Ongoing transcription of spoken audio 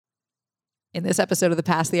In this episode of the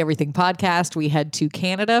Pass the Everything podcast, we head to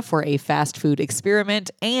Canada for a fast food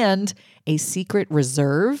experiment and a secret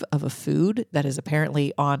reserve of a food that is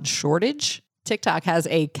apparently on shortage. TikTok has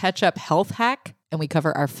a ketchup health hack, and we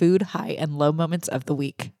cover our food high and low moments of the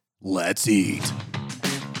week. Let's eat.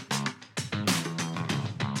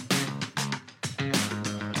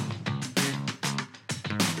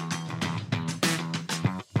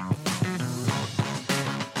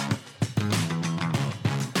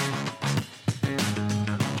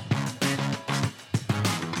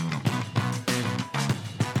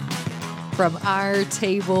 From our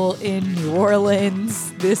table in New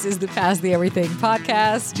Orleans, this is the Pass the Everything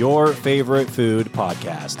podcast. Your favorite food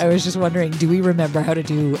podcast. I was just wondering, do we remember how to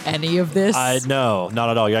do any of this? No, not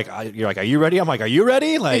at all. You're like, are you ready? I'm like, are you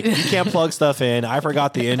ready? Like, you can't plug stuff in. I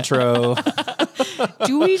forgot the intro.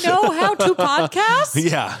 Do we know how to podcast?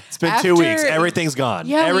 Yeah, it's been 2 weeks. Everything's gone.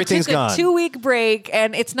 Yeah, everything's we took gone. a 2-week break,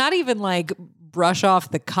 and it's not even like brush off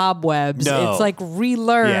the cobwebs. No. It's like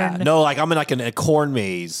relearn. Yeah, no, like I'm in like a corn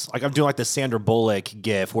maze. Like I'm doing like the Sandra Bullock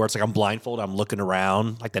gif where it's like I'm blindfolded, I'm looking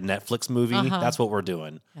around, like the Netflix movie. That's what we're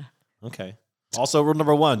doing. Yeah. Okay. Also, rule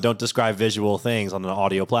number 1, don't describe visual things on an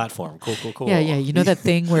audio platform. Cool. Yeah. You know that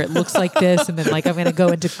thing where it looks like this, and then like I'm going to go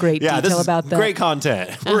into great detail about that. Great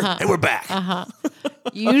content. We're back.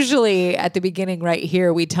 Usually at the beginning right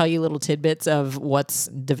here, we tell you little tidbits of what's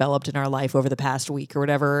developed in our life over the past week or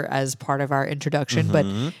whatever as part of our introduction. But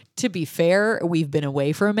to be fair, we've been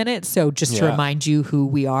away for a minute. So just to remind you who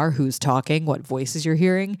we are, who's talking, what voices you're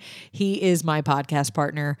hearing. He is my podcast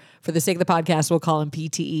partner. For the sake of the podcast, we'll call him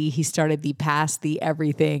PTE. He started the Pass the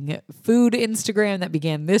Everything food Instagram that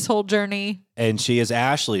began this whole journey. And she is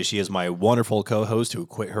Ashley. She is my wonderful co-host who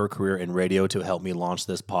quit her career in radio to help me launch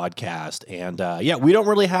this podcast. And we don't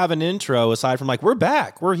really have an intro aside from like, we're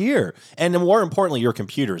back, we're here. And then more importantly, your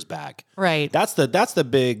computer's back. Right. That's the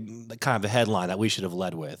big kind of the headline that we should have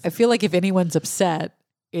led with. I feel like if anyone's upset,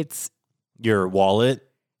 it's your wallet.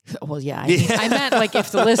 Well, yeah. I meant like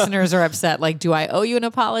if the listeners are upset, like, do I owe you an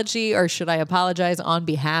apology or should I apologize on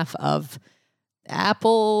behalf of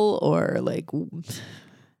Apple or like...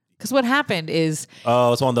 Because what happened is...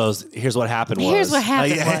 Oh, it's one of those, here's what happened was.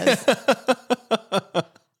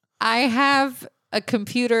 I have a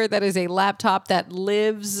computer that is a laptop that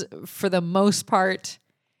lives, for the most part,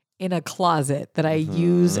 in a closet that I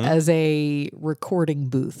use as a recording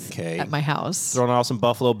booth at my house. Throwing out some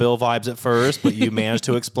Buffalo Bill vibes at first, but you managed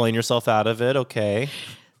to explain yourself out of it. Okay.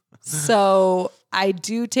 So I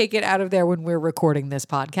do take it out of there when we're recording this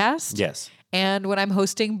podcast. Yes. And when I'm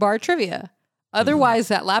hosting bar trivia. Otherwise,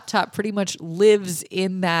 that laptop pretty much lives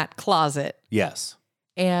in that closet. Yes.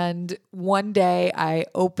 And one day I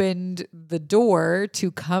opened the door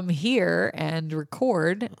to come here and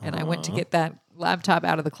record, and I went to get that laptop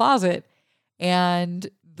out of the closet, and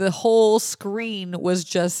the whole screen was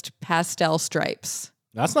just pastel stripes.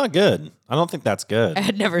 That's not good. I don't think that's good. I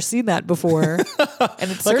had never seen that before. And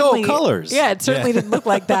it's like, certainly, colors. Yeah, it certainly didn't look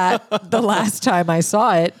like that the last time I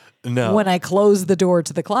saw it. No. When I closed the door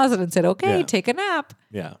to the closet and said, okay, take a nap.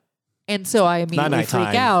 Yeah. And so I immediately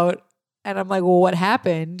freak out. And I'm like, well, what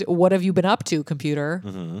happened? What have you been up to,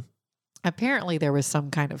 computer? Apparently there was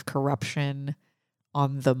some kind of corruption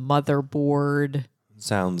on the motherboard.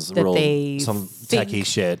 Sounds real, some techie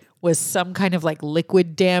shit. Was some kind of like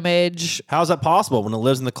liquid damage. How is that possible when it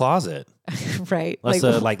lives in the closet? Right.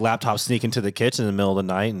 Unless like laptop sneak into the kitchen in the middle of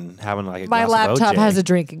the night and having like a my glass of laptop OJ. has a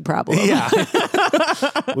drinking problem. Yeah.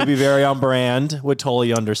 Would be very on brand. Would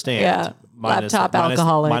totally understand. Yeah. Laptop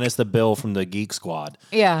alcoholic. Minus the bill from the Geek Squad.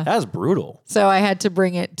 Yeah. That was brutal. So I had to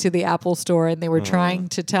bring it to the Apple store, and they were trying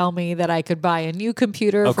to tell me that I could buy a new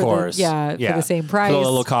computer Of for course. for the same price. For a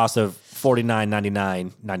little cost of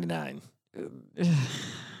 $49.99.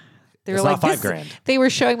 They were it's like, not $5,000. They were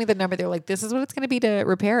showing me the number. They were like, this is what it's going to be to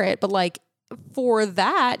repair it. But like, for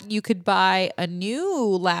that, you could buy a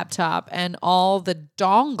new laptop and all the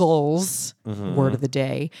dongles, word of the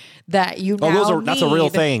day, that you now need. That's a real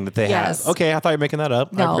thing that they have. Okay, I thought you were making that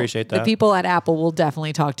up. No, I appreciate that. The people at Apple will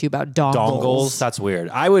definitely talk to you about dongles. Dongles? That's weird.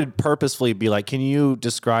 I would purposefully be like, can you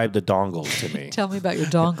describe the dongles to me? Tell me about your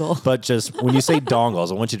dongle. But just when you say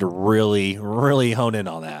dongles, I want you to really, really hone in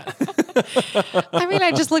on that. I mean,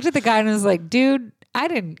 I just looked at the guy and was like, dude, I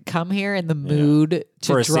didn't come here in the mood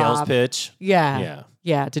to For a drop. sales pitch. Yeah,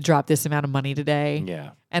 to drop this amount of money today.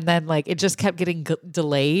 Yeah. And then like it just kept getting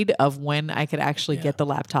delayed of when I could actually get the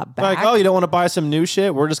laptop back. Like, oh, you don't want to buy some new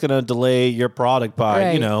shit? We're just going to delay your product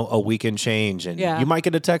by, Right. a week and change. And you might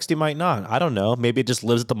get a text, you might not. I don't know. Maybe it just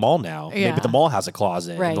lives at the mall now. Yeah. Maybe the mall has a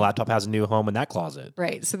closet Right. and the laptop has a new home in that closet.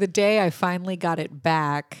 Right. So the day I finally got it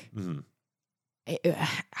back,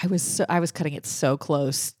 I was cutting it so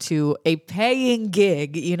close to a paying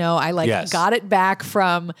gig. You know, I Yes. got it back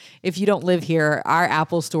from, if you don't live here, our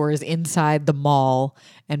Apple store is inside the mall.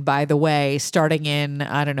 And by the way, starting in,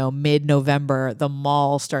 I don't know, mid-November, the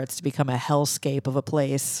mall starts to become a hellscape of a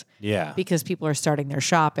place. Yeah. Because people are starting their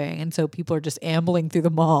shopping. And so people are just ambling through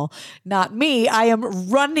the mall. Not me. I am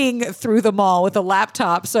running through the mall with a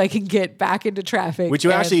laptop so I can get back into traffic. Which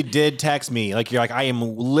you actually did text me. Like, you're like, I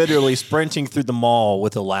am literally sprinting through the mall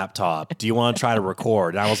with a laptop. Do you want to try to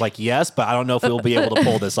record? And I was like, yes, but I don't know if we'll be able to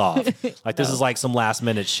pull this off. Like, this is like some last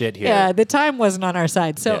minute shit here. Yeah, the time wasn't on our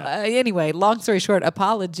side. So Yeah. anyway, long story short,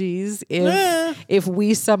 apologies if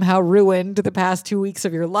we somehow ruined the past 2 weeks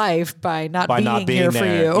of your life by not being here for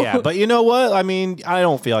you. Yeah, but you know what? I mean, I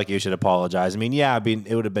don't feel like you should apologize. I mean, yeah,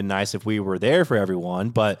 it would have been nice if we were there for everyone,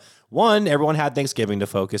 but one, everyone had Thanksgiving to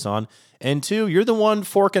focus on, and two, you're the one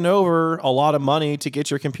forking over a lot of money to get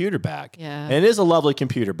your computer back. Yeah. And it is a lovely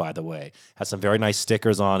computer, by the way. Has some very nice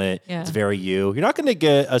stickers on it. Yeah. It's very you. You're not going to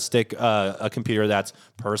get a computer that's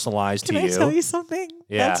personalized Can to I you. tell you something?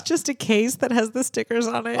 Yeah. That's just a case that has the stickers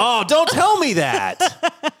on it. Oh, don't tell me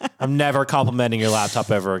that. I'm never complimenting your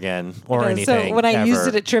laptop ever again or anything. So when I ever. used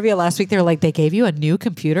it at trivia last week, they were like, they gave you a new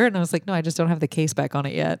computer? And I was like, no, I just don't have the case back on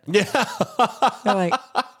it yet. Yeah. They're like,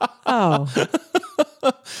 oh.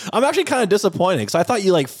 I'm actually kind of disappointed because I thought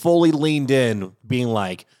you like fully leaned in, being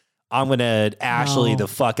like, I'm gonna Ashley No. the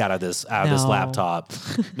fuck out of this No. laptop.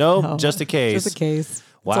 Nope, No. just a case. Just a case. It's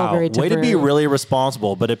all Wow, very way to be temporary. really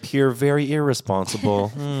responsible, but appear very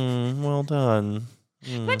irresponsible. Well done.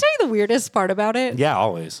 Can I tell you the weirdest part about it? Yeah,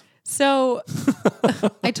 always. So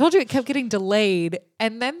I told you it kept getting delayed.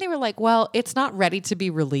 And then they were like, well, it's not ready to be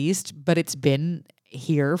released, but it's been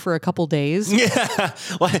here for a couple days. Yeah,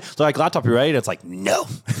 so like laptop, you ready? And it's like, no.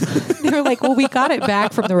 They were like, well, we got it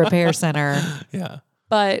back from the repair center, Yeah.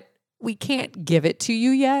 but we can't give it to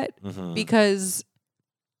you yet because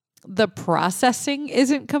the processing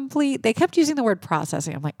isn't complete. They kept using the word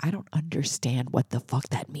processing. I'm like, I don't understand what the fuck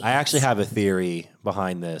that means. I actually have a theory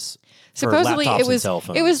behind this. for Supposedly laptops it and was cell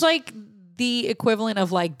phones. it was like the equivalent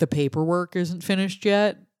of like the paperwork isn't finished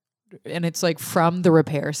yet. And it's like from the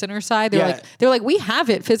repair center side. They're like, we have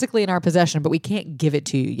it physically in our possession, but we can't give it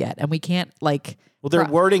to you yet. And we can't like Well, they're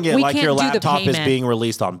wording it we like can't your do the laptop is payment. being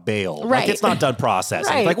released on bail. Right. Like it's not done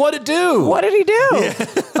processing. Right. Like, what'd it do? What did he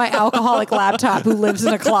do? My alcoholic laptop who lives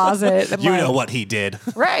in a closet. And You like, know what he did.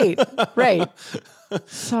 Right. Right.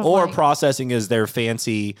 So I'm Or like, processing is their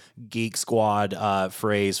fancy Geek Squad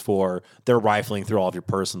phrase for they're rifling through all of your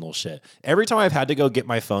personal shit. Every time I've had to go get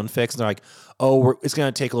my phone fixed, they're like, "Oh, it's going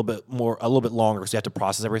to take a little bit longer because you have to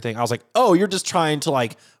process everything." I was like, "Oh, you're just trying to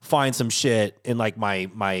like find some shit in like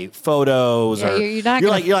my photos, Yeah, or you're not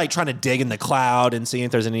gonna- you're like trying to dig in the cloud and see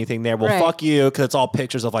if there's anything there." Well, Right. fuck you, because it's all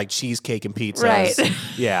pictures of like cheesecake and pizzas, Right.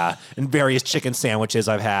 Yeah, and various chicken sandwiches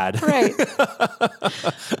I've had. right.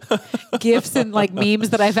 GIFs and like memes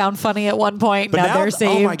that I found funny at one point. Now they're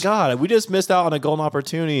saved. oh my god, we just missed out on a golden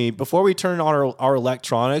opportunity. Before we turn on our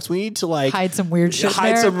electronics, we need to like Hide some weird shit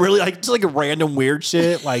hide there. some really like just like a random weird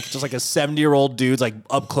shit, like just like a 70-year-old dude's like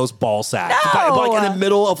up close ball sack, No! like in the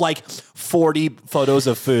middle of like 40 photos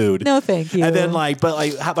of food. No, thank you. And then have like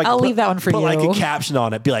I'll put- leave that one for put, like you. a caption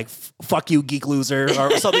on it, be like "fuck you, geek loser"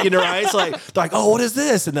 or something in your eyes. Like they're like, "Oh, what is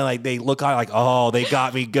this?" And then like they look on it like, "Oh, they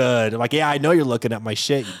got me good." I'm like, "Yeah, I know you're looking at my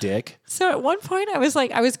shit, you dick." So at one point I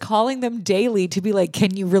was calling them daily to be like,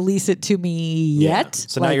 can you release it to me yet?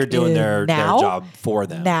 So now Like, you're doing their now? job for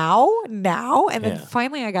them. Now. And then Yeah.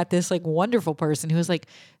 finally I got this like wonderful person who was like,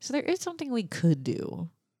 so there is something we could do.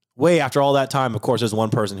 Way after all that time, of course, there's one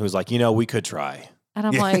person who's like, we could try. And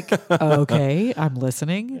I'm like, okay, I'm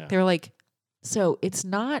listening. Yeah. They're like, so it's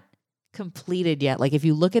not completed yet. Like if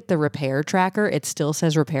you look at the repair tracker, it still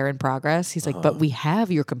says repair in progress. He's like, but we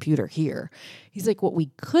have your computer here. He's like, what we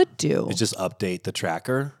could do It's just update the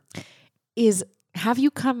tracker. is have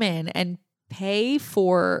you come in and pay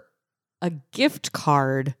for a gift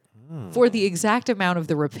card for the exact amount of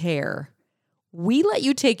the repair. We let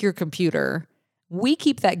you take your computer. We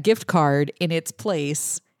keep that gift card in its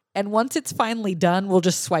place. And once it's finally done, we'll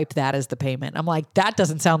just swipe that as the payment. I'm like, that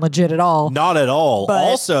doesn't sound legit at all. Not at all. But-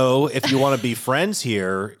 Also, if you want to be friends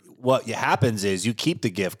here, what happens is you keep the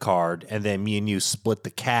gift card and then me and you split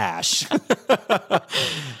the cash.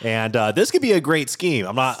 And this could be a great scheme.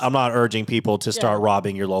 I'm not urging people to start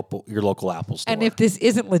robbing your local Apple store. And if this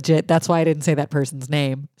isn't legit, that's why I didn't say that person's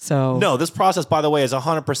name. So No, this process, by the way, is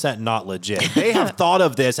 100% not legit. They have thought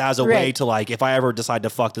of this as a way Right. to like, if I ever decide to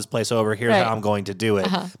fuck this place over, here's Right. how I'm going to do it.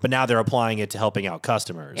 But now they're applying it to helping out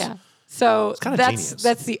customers. Yeah. So kinda genius.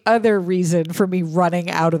 that's the other reason for me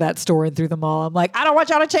running out of that store and through the mall. I'm like, I don't want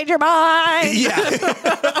y'all to change your mind. Yeah.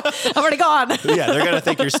 I'm already gone. Yeah, they're going to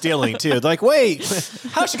think you're stealing too. They're like, wait,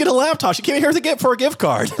 how'd she get a laptop? She came here for a gift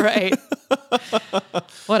card. Right.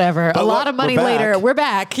 Whatever. But a lot of money we're back. later. We're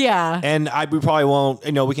back. Yeah. And we probably won't,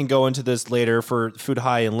 we can go into this later for food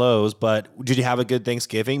high and lows, but did you have a good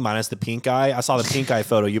Thanksgiving minus the pink eye? I saw the pink eye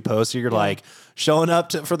photo you posted. You're like showing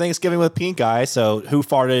up for Thanksgiving with pink eye. So who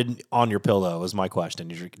farted on your pillow is my question.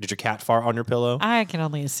 Did your cat fart on your pillow? I can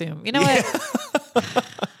only assume. You know what?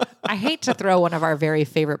 I hate to throw one of our very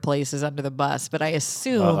favorite places under the bus, but I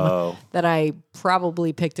assume that I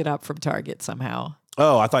probably picked it up from Target somehow.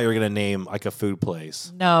 Oh, I thought you were going to name like a food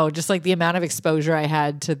place. No, just like the amount of exposure I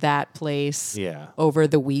had to that place over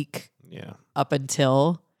the week up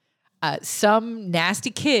until some nasty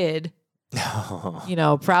kid,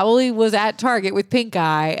 probably was at Target with pink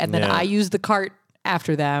eye, and then I used the cart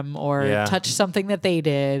after them or touched something that they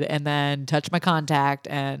did and then touched my contact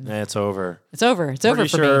and it's over. It's over. It's over for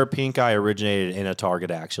sure me. pink eye originated in a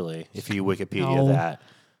Target actually. If you Wikipedia that.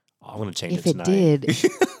 I'm going to change it tonight.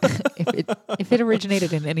 If it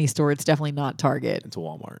originated in any store, it's definitely not Target. It's a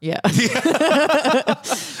Walmart. Yeah.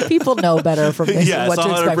 People know better from this, what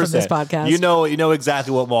to expect from this podcast. You know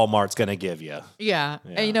exactly what Walmart's going to give you. Yeah.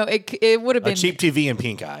 And it would have been a cheap TV and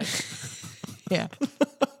pink eye. Yeah.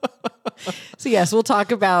 So yes, we'll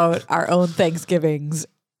talk about our own Thanksgivings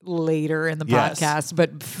later in the podcast.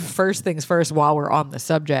 But first things first, while we're on the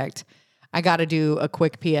subject, I got to do a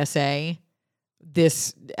quick PSA.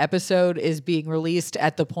 This episode is being released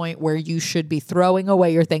at the point where you should be throwing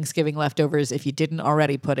away your Thanksgiving leftovers if you didn't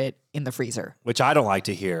already put it in the freezer. Which I don't like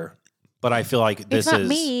to hear, but I feel like this is... It's not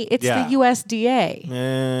me, it's the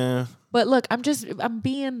USDA. But look, I'm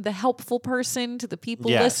being the helpful person to the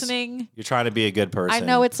people listening. You're trying to be a good person. I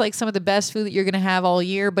know it's like some of the best food that you're going to have all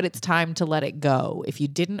year, but it's time to let it go. If you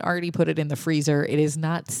didn't already put it in the freezer, it is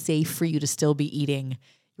not safe for you to still be eating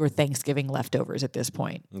your Thanksgiving leftovers at this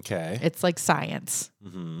point. Okay. It's like science.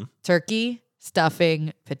 Mm-hmm. Turkey,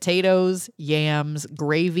 stuffing, potatoes, yams,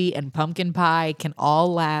 gravy, and pumpkin pie can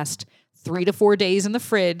all last 3 to 4 days in the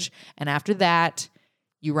fridge. And after that,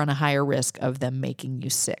 you run a higher risk of them making you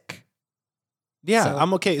sick. Yeah,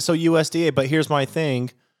 I'm okay. So USDA, but here's my thing.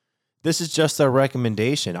 This is just a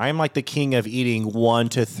recommendation. I am like the king of eating 1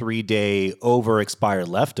 to 3 day over expired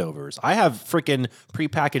leftovers. I have freaking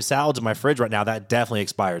prepackaged salads in my fridge right now that definitely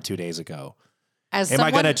expired 2 days ago. Am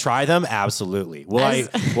I going to try them? Absolutely.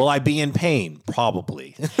 Will I be in pain?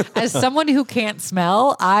 Probably. As someone who can't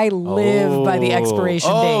smell, I live by the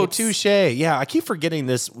expiration dates. Oh, touche. Yeah, I keep forgetting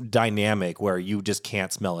this dynamic where you just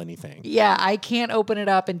can't smell anything. Yeah, I can't open it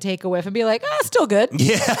up and take a whiff and be like, still good.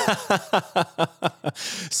 Yeah.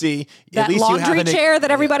 See, that at least laundry you have chair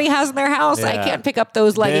that everybody has in their house, I can't pick up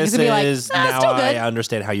those leggings and be like, still good. Now I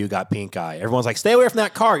understand how you got pink eye. Everyone's like, stay away from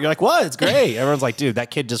that cart. You're like, what? It's great. Everyone's like, dude,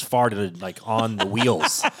 that kid just farted like on the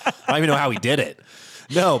wheels. I don't even know how he did it.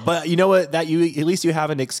 No, but you know what? At least you have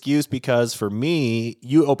an excuse, because for me,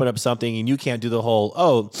 you open up something and you can't do the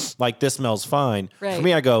whole, like this smells fine. Right. For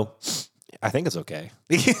me, I go, I think it's okay.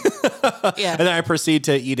 Yeah. And then I proceed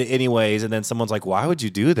to eat it anyways. And then someone's like, why would you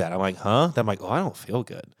do that? I'm like, huh? Then I'm like, I don't feel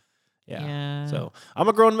good. Yeah. So I'm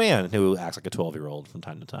a grown man who acts like a 12-year-old from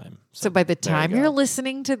time to time. So by the time you're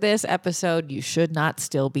listening to this episode, you should not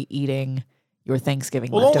still be eating your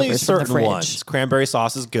Thanksgiving leftovers only from the certain fridge. ones. Cranberry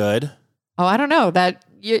sauce is good. Oh, I don't know. That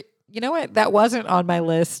you know what? That wasn't on my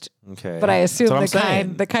list. Okay. But I assume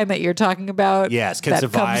the kind that you're talking about. Yes, can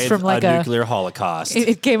survive from like a nuclear holocaust.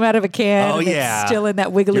 It came out of a can. Oh, and yeah. It's still in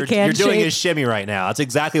that wiggly can You're doing shape. a shimmy right now. That's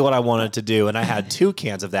exactly what I wanted to do. And I had 2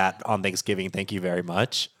 cans of that on Thanksgiving. Thank you very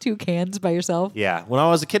much. 2 cans by yourself? Yeah. When I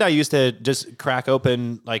was a kid, I used to just crack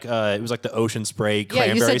open, like, it was like the Ocean Spray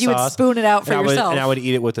cranberry sauce. Yeah, you said you would spoon it out for yourself. And I would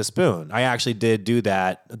eat it with a spoon. I actually did do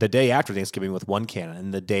that the day after Thanksgiving with 1 can.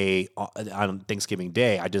 And the day on Thanksgiving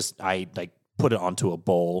Day, I put it onto a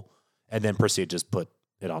bowl and then proceed to just put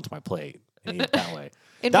it onto my plate and eat it that way.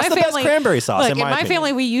 That's the best cranberry sauce, look, in my opinion.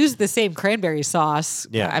 family, we use the same cranberry sauce.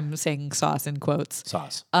 Yeah. I'm saying sauce in quotes.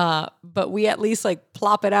 Sauce. But we at least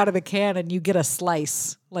plop it out of the can and you get a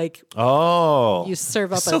slice. You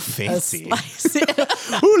serve up so fancy. A slice.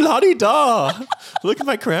 Ooh, la-di-da. Look at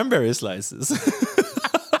my cranberry slices.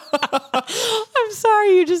 I'm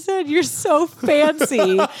sorry, you just said you're so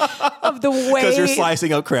fancy of the way. Because you're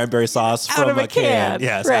slicing up cranberry sauce from a can.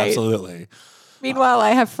 Yes, right. Absolutely. Meanwhile, I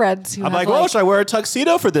have friends who I'm like, well, should I wear a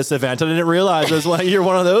tuxedo for this event? I didn't realize you're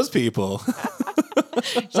one of those people.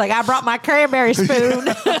 She's like, I brought my cranberry spoon.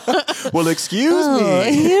 Well, excuse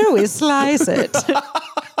me. Here we slice it.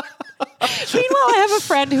 Meanwhile, I have a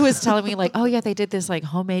friend who was telling me like, oh yeah, they did this like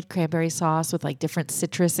homemade cranberry sauce with like different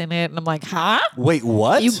citrus in it. And I'm like, huh? Wait,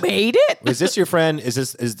 what? You made it? Is this your friend? Is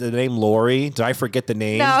the name Lori? Did I forget the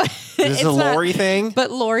name? No. Is this a Lori thing?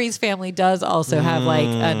 But Lori's family does also have like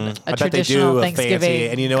a traditional Thanksgiving fancy,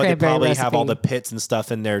 and you know what? They probably recipe. have all the pits and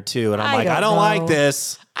stuff in there too. And I'm like, I don't don't like know.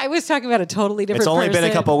 this. I was talking about a totally different It's only person. been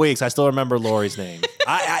a couple of weeks. I still remember Lori's name.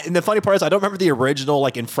 And the funny part is, I don't remember the original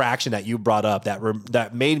like infraction that you brought up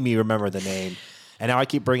that made me remember the name, and now I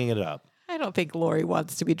keep bringing it up. I don't think Lori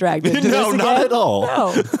wants to be dragged into this No, again. not at all.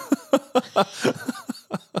 No.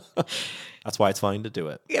 That's why it's fine to do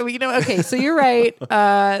it. Yeah, well, okay, so you're right.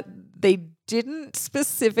 They didn't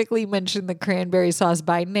specifically mention the cranberry sauce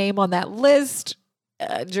by name on that list.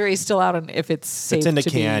 Jury's still out on if it's safe. It's in the to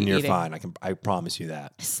can. be You're eating. fine. I promise you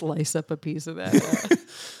that. Slice up a piece of that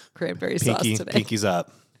cranberry sauce today. Pinky's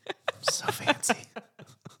up. So fancy.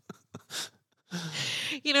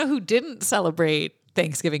 You know who didn't celebrate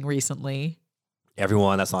Thanksgiving recently?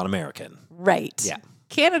 Everyone that's not American. Right. Yeah.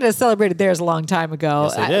 Canada celebrated theirs a long time ago.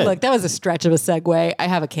 Yes, they did. Look, that was a stretch of a segue. I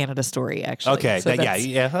have a Canada story, actually. Okay. So That's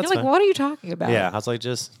you're like, fine. what are you talking about? Yeah. I was like,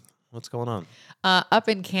 just what's going on? Up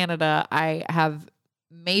in Canada, I have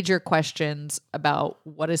major questions about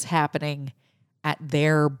what is happening at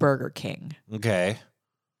their Burger King. Okay.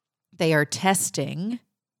 They are testing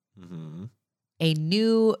a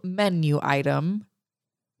new menu item,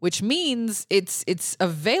 which means it's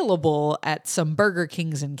available at some Burger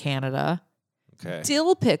Kings in Canada. Okay.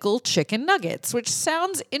 Dill pickle chicken nuggets, which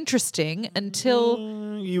sounds interesting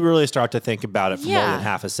until You really start to think about it for more Yeah. than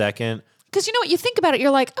half a second. because you know what, you think about it, you're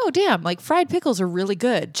like, oh damn, like fried pickles are really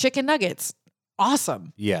good. Chicken nuggets,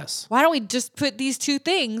 awesome. Yes. Why don't we just put these two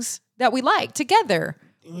things that we like together?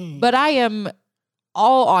 But I am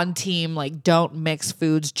all on team, like, don't mix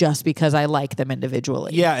foods just because I like them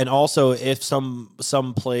individually. Yeah, and also if some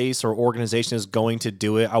place or organization is going to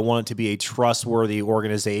do it, I want it to be a trustworthy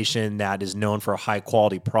organization that is known for high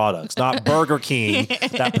quality products, not Burger King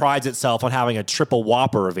that prides itself on having a triple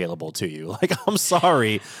Whopper available to you. Like, I'm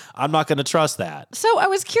sorry, I'm not going to trust that. So I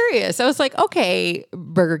was curious. I was like, okay,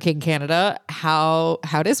 Burger King Canada, how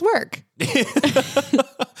does work?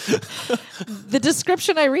 The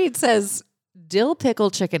description I read says, dill pickle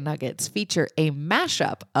chicken nuggets feature a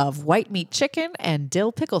mashup of white meat chicken and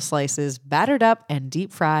dill pickle slices battered up and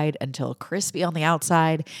deep fried until crispy on the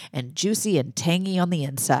outside and juicy and tangy on the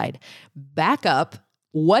inside. Back up.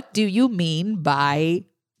 What do you mean by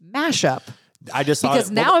mashup? I just thought,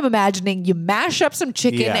 Because now I'm imagining you mash up some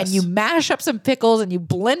chicken and Yes. you mash up some pickles and you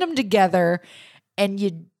blend them together and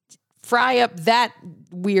you fry up that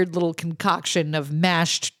weird little concoction of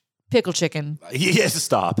mashed pickle chicken. yes,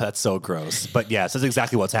 stop. That's so gross. But yes, that's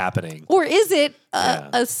exactly what's happening. Or is it Yeah.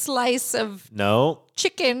 a slice of No,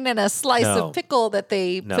 chicken and a slice No. of pickle that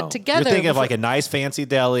they no. put together? You're thinking of before- like a nice fancy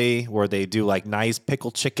deli where they do like nice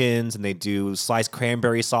pickled chickens and they do sliced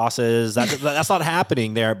cranberry sauces. That's not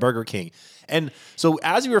happening there at Burger King. And so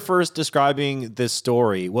as you were first describing this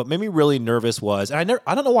story, what made me really nervous was, and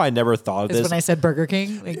I don't know why I never thought of is this. when I said Burger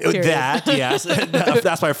King. Like, curious. That, yes.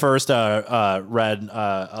 That's my first red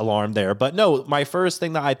alarm there. But no, my first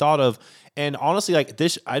thing that I thought of, and honestly, like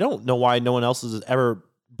this, I don't know why no one else has ever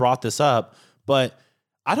brought this up, but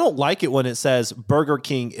I don't like it when it says Burger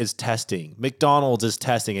King is testing, McDonald's is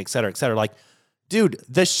testing, et cetera, et cetera. Like, dude,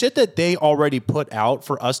 the shit that they already put out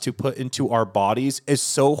for us to put into our bodies is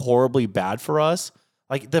so horribly bad for us.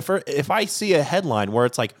 Like, if I see a headline where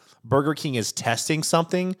it's like Burger King is testing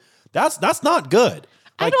something, that's not good.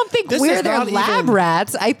 I Like, don't think this we're is their not lab even-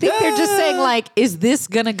 rats. I think they're just saying like, is this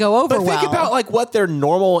going to go over But well? think about like what their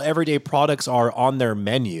normal everyday products are on their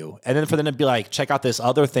menu. And then for them to be like, check out this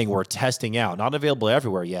other thing we're testing out, not available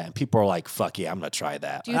everywhere yet. And people are like, fuck yeah, I'm going to try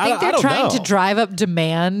that. Do you think they're trying to drive up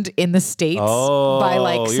demand in the States by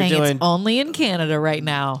like you're saying doing- it's only in Canada right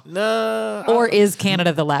now? No. Or is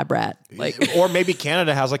Canada the lab rat? Like, Or maybe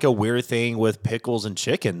Canada has like a weird thing with pickles and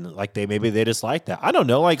chicken. Like maybe they just like that. I don't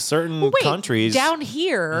know. Like certain countries. down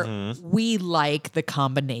here, we like the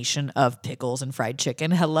combination of pickles and fried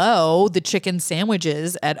chicken. Hello, the chicken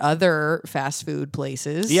sandwiches at other fast food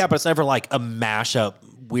places. Yeah, but it's never like a mashup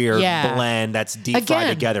weird Yeah. blend that's deep fried Again,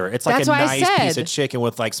 together. It's like that's a why I nice piece said- of chicken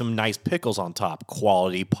with like some nice pickles on top.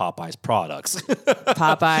 Quality Popeyes products.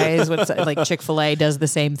 Popeyes, like Chick-fil-A does the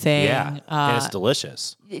same thing. Yeah. And it's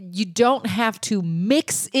delicious. You don't have to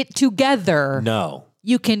mix it together. No.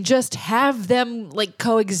 You can just have them like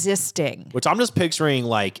coexisting. Which I'm just picturing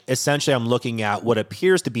like essentially I'm looking at what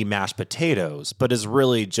appears to be mashed potatoes, but is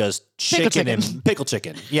really just chicken Pickle chicken. and pickle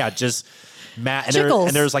chicken. Yeah, just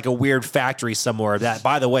Chickles. there's like a weird factory somewhere that,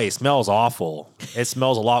 by the way, smells awful. It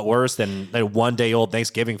smells a lot worse than 1 day old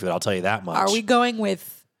Thanksgiving food. I'll tell you that much. Are we going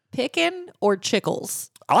with pickin' or chickles?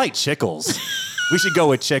 I like chickles. We should go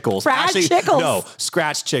with chickles. Fried chickles. No,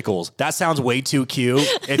 scratch chickles. That sounds way too cute.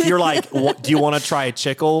 If you're like, do you want to try a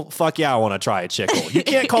chickle? Fuck yeah, I want to try a chickle. You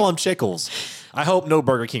can't call them chickles. I hope no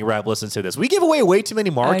Burger King rep listens to this. We give away way too many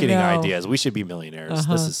marketing ideas. We should be millionaires.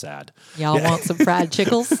 This is sad. Y'all want some fried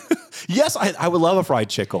chickles? Yes, I would love a fried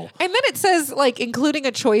chickle. And then it says, like, including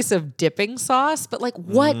a choice of dipping sauce. But, like,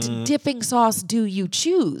 what dipping sauce do you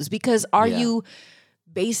choose? Because are you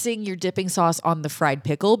basing your dipping sauce on the fried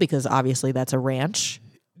pickle? Because obviously that's a ranch.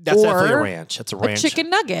 That's definitely a ranch. It's a ranch. A chicken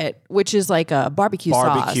nugget, which is like a barbecue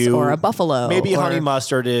sauce or a buffalo. Maybe honey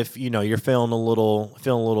mustard if, you're feeling a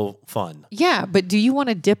little fun. Yeah, but do you want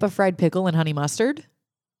to dip a fried pickle in honey mustard?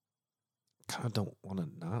 Kind of don't want to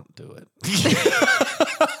not do it.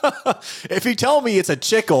 If you tell me it's a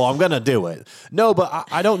chickle, I'm going to do it. No, but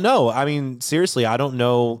I don't know. I mean, seriously, I don't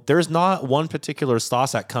know. There's not one particular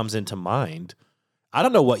sauce that comes into mind. I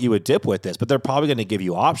don't know what you would dip with this, but they're probably going to give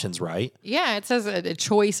you options, right? Yeah, it says a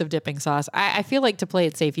choice of dipping sauce. I feel like to play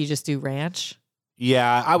it safe, you just do ranch.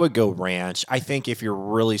 Yeah, I would go ranch. I think if you're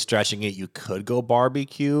really stretching it, you could go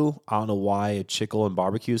barbecue. I don't know why a chickle and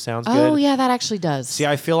barbecue sounds good. Oh, yeah, that actually does. See,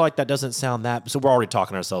 I feel like that doesn't sound that. So we're already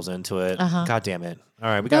talking ourselves into it. God damn it. All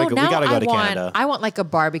right, we gotta go to Canada. I want like a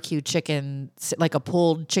barbecue chicken, like a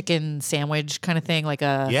pulled chicken sandwich kind of thing, like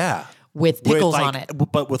a with pickles on it,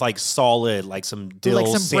 but with like solid, like some dill, like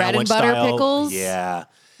some bread and butter style. Pickles. Yeah.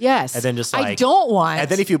 Yes. And then just like I don't want. And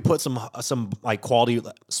then if you put some like quality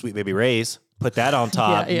Sweet Baby Ray's, put that on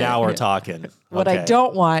top. Now we're talking. What I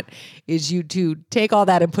don't want is you to take all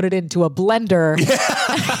that and put it into a blender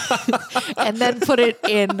and then put it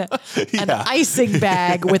in an icing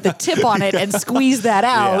bag with a tip on it and squeeze that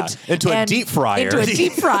out. Into a deep fryer. Into a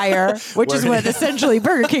deep fryer, which is what essentially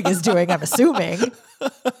Burger King is doing, I'm assuming.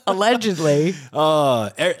 Allegedly.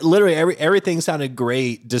 Literally everything sounded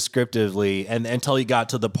great descriptively and until you got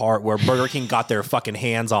to the part where Burger King got their fucking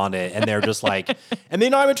hands on it and they're just like, and they're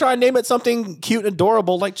not even trying to name it something cute and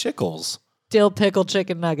adorable like Chickles. Dill pickle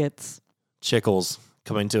chicken nuggets. Chickles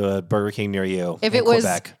coming to a Burger King near you. If it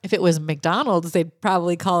was McDonald's, they'd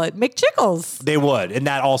probably call it McChickles. They would, and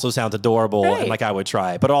that also sounds adorable and like I would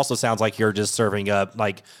try. But it also sounds like you're just serving up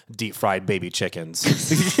like deep fried baby chickens.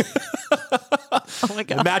 Oh my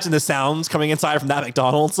God. Imagine the sounds coming inside from that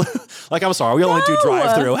McDonald's. Like, I'm sorry, we only do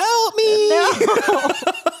drive-through. Help me! No.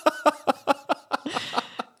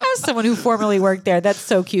 As someone who formerly worked there, that's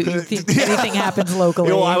so cute. You think anything happens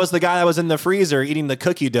locally. I was the guy that was in the freezer eating the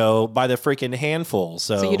cookie dough by the freaking handful.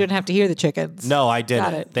 So you didn't have to hear the chickens. No, I didn't.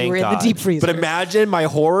 Got it. Thank you were God. in the deep freezer. But imagine my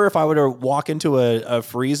horror if I were to walk into a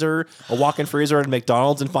walk-in freezer at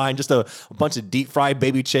McDonald's and find just a bunch of deep-fried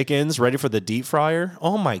baby chickens ready for the deep fryer.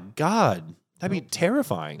 Oh my God. That'd be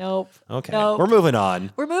terrifying. Nope. Okay. Nope. We're moving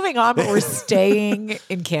on. We're moving on, but we're staying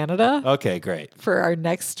in Canada. Okay, great. For our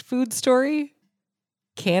next food story.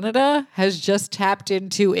 Canada has just tapped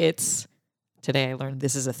into its, today I learned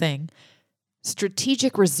this is a thing,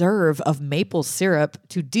 strategic reserve of maple syrup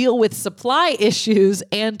to deal with supply issues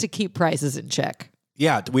and to keep prices in check.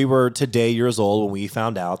 Yeah, we were today years old when we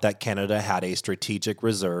found out that Canada had a strategic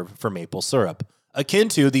reserve for maple syrup. Akin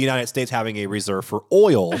to the United States having a reserve for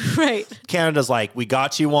oil. Right. Canada's like, we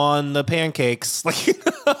got you on the pancakes.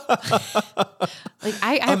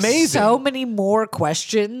 I have so many more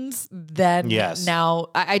questions than now.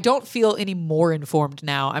 I don't feel any more informed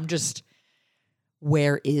now. I'm just,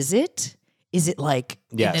 where is it? Is it like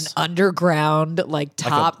in an underground, like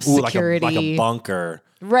top security? Like a bunker.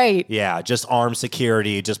 Right. Yeah, just armed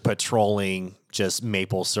security, just patrolling, just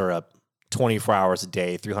maple syrup. 24 hours a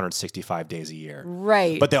day, 365 days a year.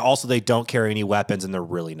 Right. But they don't carry any weapons and they're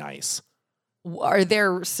really nice. Are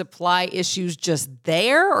there supply issues just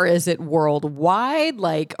there or is it worldwide?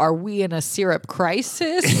 Like, are we in a syrup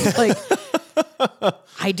crisis? Like,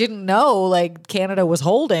 I didn't know like Canada was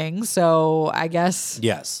holding, so I guess.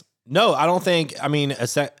 Yes. No, I don't think, I mean,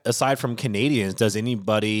 aside from Canadians, did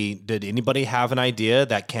anybody have an idea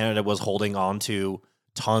that Canada was holding on to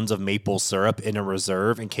tons of maple syrup in a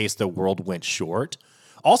reserve in case the world went short?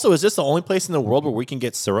 Also, is this the only place in the world where we can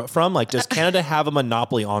get syrup from? Like, does Canada have a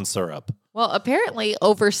monopoly on syrup? Well, apparently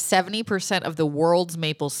over 70% of the world's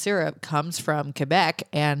maple syrup comes from Quebec,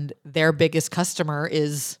 and their biggest customer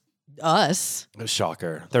is us.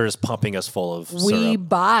 Shocker. They're just pumping us full of syrup. We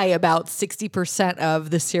buy about 60% of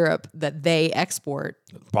the syrup that they export.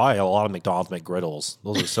 Probably a lot of McDonald's McGriddles.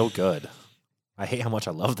 Those are so good. I hate how much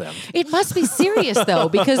I love them. It must be serious, though,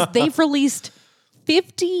 because they've released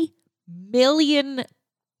 50 million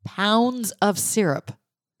pounds of syrup.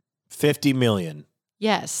 50 million.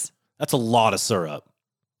 Yes. That's a lot of syrup.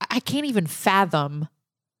 I can't even fathom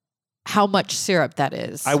how much syrup that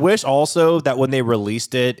is. I wish also that when they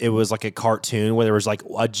released it, it was like a cartoon where there was like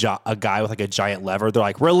a guy with like a giant lever. They're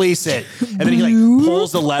like, release it. And then he like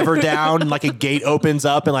pulls the lever down and like a gate opens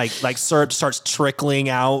up and like syrup starts trickling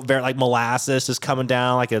out, very like molasses just coming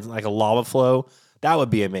down like a lava flow. That would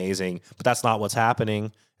be amazing. But that's not what's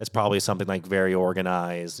happening. It's probably something like very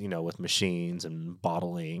organized, with machines and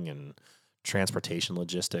bottling and transportation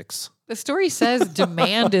logistics. The story says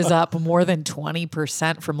demand is up more than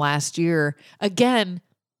 20% from last year. Again,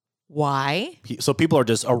 why? So people are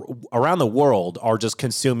just around the world are just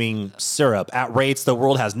consuming syrup at rates the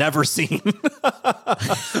world has never seen.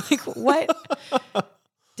 Like, what?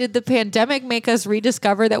 Did the pandemic make us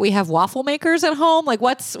rediscover that we have waffle makers at home? Like,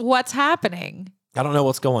 what's happening? I don't know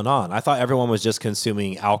what's going on. I thought everyone was just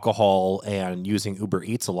consuming alcohol and using Uber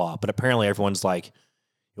Eats a lot, but apparently everyone's like,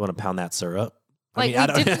 you want to pound that syrup? Like,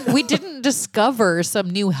 we didn't discover some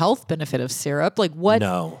new health benefit of syrup. Like, what?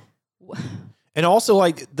 No. And also,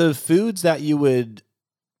 like, the foods that you would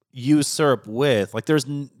use syrup with, like, there's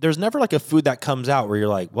never like a food that comes out where you're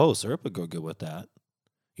like, whoa, syrup would go good with that.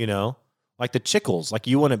 Like the chickles. Like,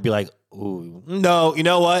 you wouldn't be like, ooh, no, you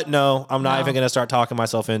know what? No, I'm not even going to start talking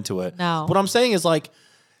myself into it. No. What I'm saying is like,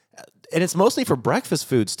 and it's mostly for breakfast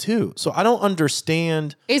foods too. So I don't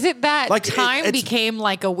understand. Is it that like, time became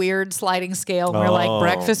like a weird sliding scale? And we're like,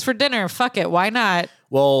 breakfast for dinner. Fuck it. Why not?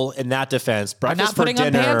 Well, in that defense, breakfast for dinner.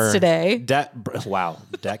 I'm not putting on pants today. Wow.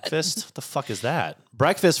 Breakfast? What the fuck is that?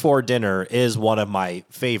 Breakfast for dinner is one of my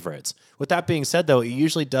favorites. With that being said, though, it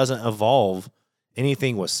usually doesn't involve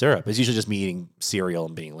anything with syrup. It's usually just me eating cereal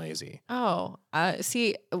and being lazy. Oh,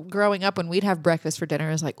 see, growing up when we'd have breakfast for dinner,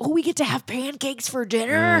 it was like, oh, we get to have pancakes for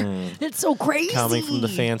dinner. That's so crazy. Coming from the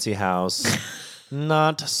fancy house.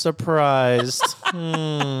 Not surprised.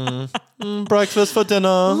 Breakfast for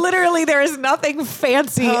dinner. Literally, there is nothing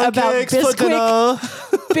fancy about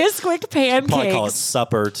Bisquick pancakes. Probably call it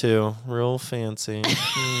supper, too. Real fancy.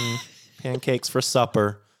 Pancakes for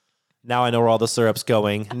supper. Now I know where all the syrup's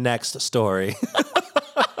going. Next story.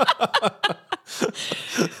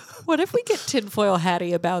 What if we get tinfoil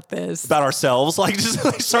hatty about this? About ourselves? Like, just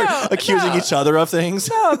like start accusing each other of things?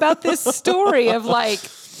 No, about this story of like,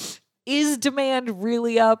 is demand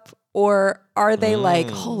really up? Or are they like,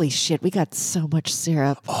 holy shit, we got so much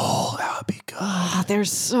syrup. Oh, that would be good. Oh,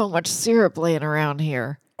 there's so much syrup laying around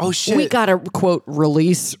here. Oh, shit. We got to, quote,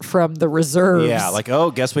 release from the reserves. Yeah, like,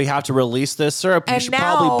 guess we have to release this syrup. You should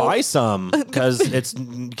probably buy some because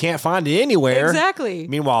you can't find it anywhere. Exactly.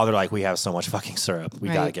 Meanwhile, they're like, we have so much fucking syrup. We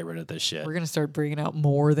got to get rid of this shit. We're going to start bringing out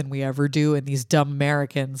more than we ever do. And these dumb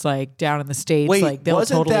Americans, like, down in the States, Wait, like, they'll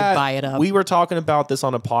totally buy it up. We were talking about this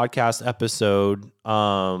on a podcast episode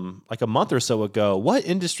like a month or so ago. What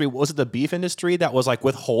industry? Was it the beef industry that was, like,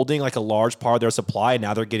 withholding, like, a large part of their supply and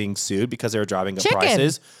now they're getting sued because they were driving up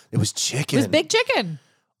prices? It was chicken. It was big chicken.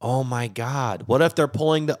 Oh my God. What if they're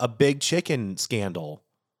pulling a big chicken scandal?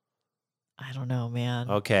 I don't know, man.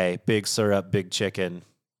 Okay. Big syrup, big chicken.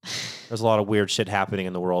 There's a lot of weird shit happening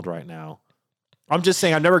in the world right now. I'm just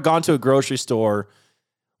saying, I've never gone to a grocery store,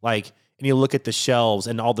 like, and you look at the shelves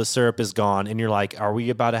and all the syrup is gone and you're like, are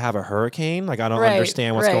we about to have a hurricane? Like, I don't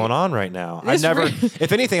understand what's going on right now.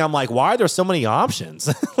 If anything, I'm like, why are there so many options?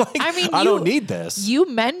 Like, I mean, I don't need this. You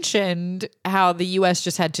mentioned how the U.S.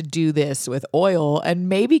 just had to do this with oil, and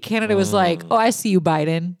maybe Canada was like, oh, I see you,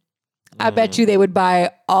 Biden. I bet you they would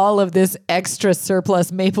buy all of this extra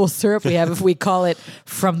surplus maple syrup we have if we call it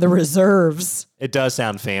from the reserves. It does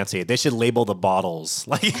sound fancy. They should label the bottles.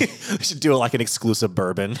 Like, they should do it like an exclusive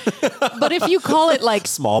bourbon. But if you call it like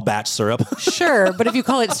small batch syrup. Sure, but if you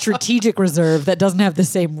call it strategic reserve, that doesn't have the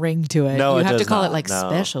same ring to it. No, you have to call it like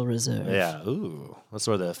special reserve. Yeah. Ooh. That's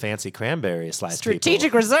where the fancy cranberry slice.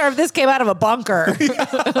 Strategic reserve. This came out of a bunker.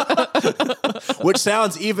 Which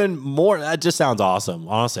sounds even more. That just sounds awesome.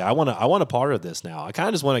 Honestly, I want a part of this now. I kind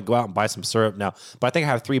of just want to go out and buy some syrup now. But I think I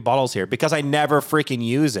have 3 bottles here because I never freaking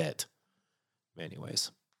use it.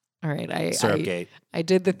 Anyways. All right. I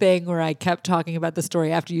did the thing where I kept talking about the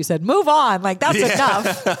story after you said, move on. Like, that's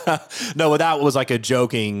enough. No, but that was like a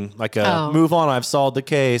joking, like a move on. I've solved the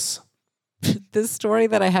case. The story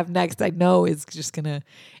that I have next, I know is just going to,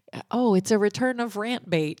 it's a return of rant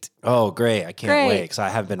bait. Oh, great. I can't wait because I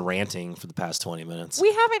have been ranting for the past 20 minutes.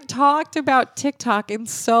 We haven't talked about TikTok in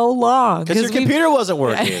so long. Because your computer wasn't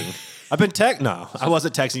working. I've been I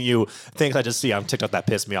wasn't texting you things I just see on TikTok that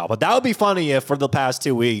pissed me off. But that would be funny if for the past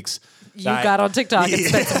 2 weeks, you got on TikTok and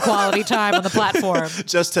spent some quality time on the platform.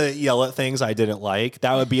 Just to yell at things I didn't like.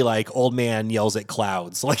 That would be like old man yells at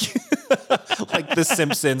clouds. Like Like the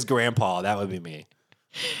Simpsons grandpa. That would be me.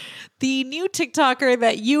 The new TikToker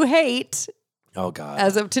that you hate, Oh, God.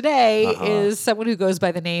 as of today, is someone who goes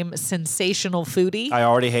by the name Sensational Foodie. I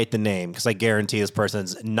already hate the name because I guarantee this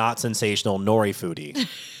person's not sensational nor a foodie.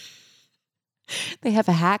 They have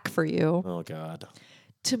a hack for you Oh, God.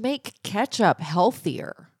 to make ketchup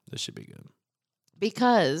healthier This should be good.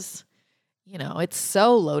 because, it's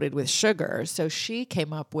so loaded with sugar. So she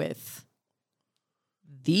came up with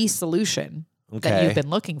the solution that you've been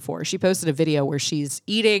looking for. She posted a video where she's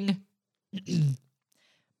eating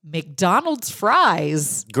McDonald's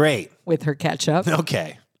fries Great. with her ketchup.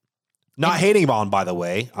 Okay. Not hating on, by the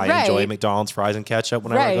way. I enjoy McDonald's fries and ketchup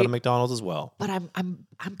whenever I go to McDonald's as well. But I'm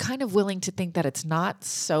kind of willing to think that it's not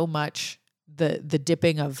so much the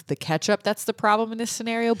dipping of the ketchup that's the problem in this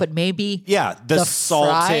scenario, but maybe the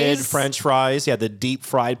salted fries. French fries. Yeah, the deep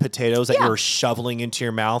fried potatoes that you're shoveling into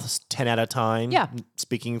your mouth 10 at a time. Yeah.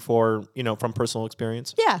 Speaking from personal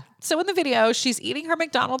experience. Yeah. So in the video, she's eating her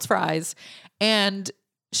McDonald's fries and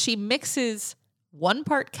she mixes 1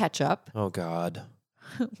 part ketchup Oh, God.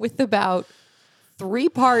 with about 3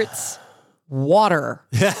 parts water.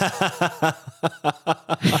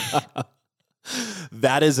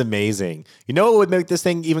 That is amazing. You know what would make this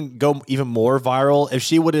thing go even more viral? If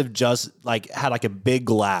she would have just had a big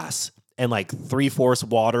glass and 3/4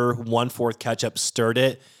 water, 1/4 ketchup, stirred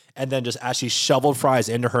it, and then just as she shoveled fries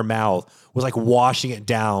into her mouth, was washing it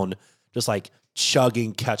down, just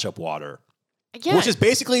chugging ketchup water. Yeah. Which is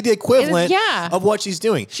basically the equivalent of what she's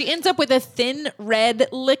doing. She ends up with a thin red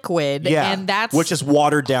liquid. Yeah, And that's which is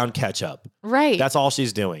watered down ketchup. right. That's all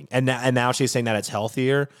she's doing. And now she's saying that it's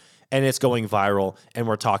healthier and it's going viral and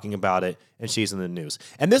we're talking about it and she's in the news.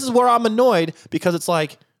 And this is where I'm annoyed because it's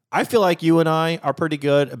I feel like you and I are pretty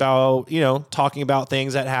good about, talking about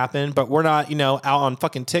things that happen, but we're not, out on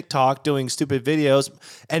fucking TikTok doing stupid videos.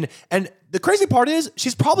 And the crazy part is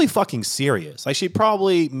she's probably fucking serious. She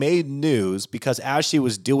probably made news because as she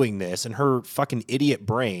was doing this in her fucking idiot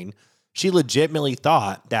brain, she legitimately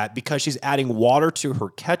thought that because she's adding water to her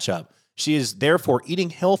ketchup, she is therefore eating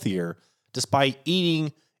healthier despite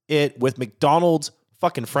eating it with McDonald's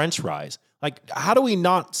fucking French fries. How do we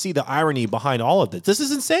not see the irony behind all of this? This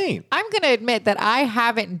is insane. I'm going to admit that I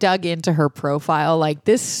haven't dug into her profile.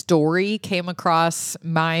 This story came across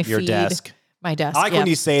my Your feed. desk. My desk. I like when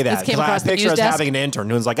you say that This came because I across the picture news us desk. having an intern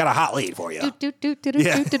who's got a hot lead for you.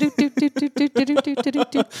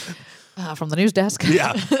 From the news desk.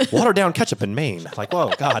 Yeah. Watered down ketchup in Maine.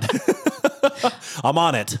 Whoa, God. I'm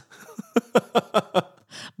on it.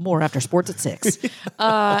 More after sports at 6.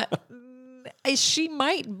 She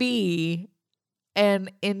might be an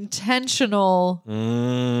intentional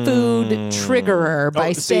food triggerer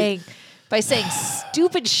by saying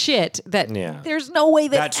stupid shit that there's no way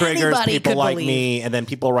that triggers anybody people could like believe. me, and then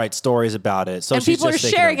people write stories about it. So And she's people are just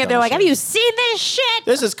thinking sharing of it. They're dumb like, shit. "Have you seen this shit?"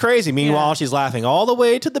 This is crazy. Meanwhile, she's laughing all the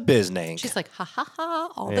way to the Biznank. She's like, "Ha ha ha!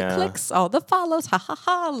 All the clicks, all the follows, ha ha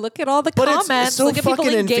ha! Look at all the But it's comments. so Look at people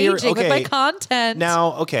fucking engaging with my okay. content."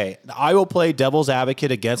 Now, okay, I will play devil's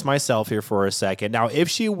advocate against myself here for a second. Now, if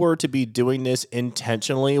she were to be doing this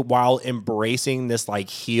intentionally while embracing this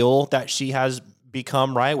heel that she has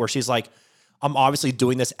become, right, where she's like, I'm obviously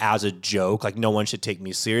doing this as a joke, no one should take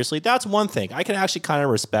me seriously. That's one thing. I can actually kind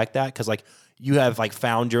of respect that because you have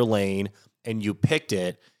found your lane and you picked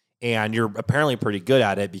it and you're apparently pretty good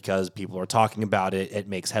at it because people are talking about it, it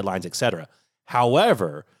makes headlines, etc.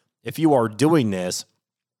 However, if you are doing this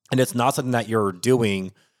and it's not something that you're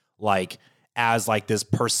doing as this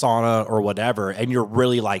persona or whatever, and you're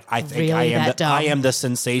really I think Really I am the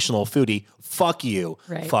sensational foodie. Fuck you.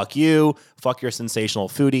 Right. Fuck you. Fuck your sensational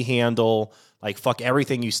foodie handle. Fuck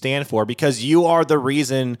everything you stand for because you are the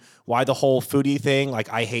reason why the whole foodie thing,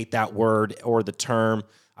 I hate that word or the term.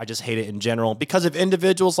 I just hate it in general because of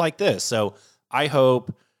individuals like this. So I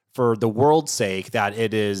hope for the world's sake that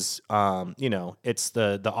it is, it's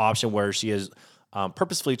the option where she is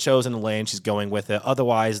purposefully chosen the lane. She's going with it.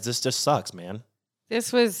 Otherwise, this just sucks, man.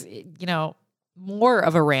 This was, more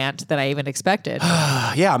of a rant than I even expected.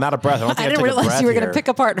 Yeah, I'm out of breath. I don't think I didn't realize you were going to pick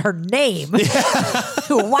apart her name.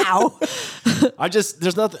 Wow.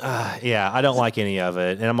 There's nothing. I don't like any of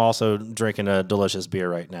it. And I'm also drinking a delicious beer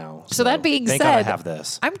right now. So that being thank God I said, have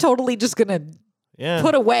this. I'm totally just going to Yeah.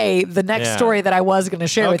 put away the next story that I was going to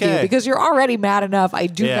share with you Okay. because you're already mad enough. I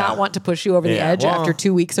do Yeah. not want to push you over the edge well, after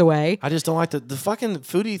 2 weeks away. I just don't like the fucking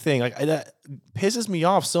foodie thing. That pisses me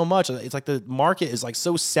off so much. It's the market is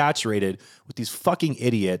so saturated with these fucking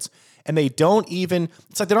idiots. And they don't even,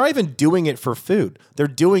 it's they're not even doing it for food. They're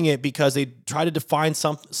doing it because they try to define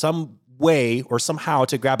some way or somehow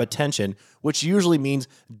to grab attention, which usually means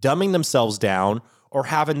dumbing themselves down or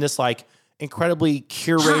having this incredibly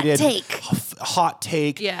curated hot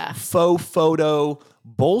take, faux photo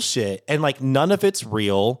bullshit, and like none of it's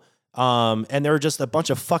real. And they're just a bunch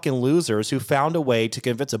of fucking losers who found a way to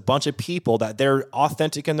convince a bunch of people that they're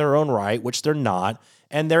authentic in their own right, which they're not.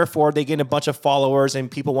 And therefore they gain a bunch of followers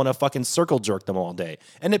and people want to fucking circle jerk them all day.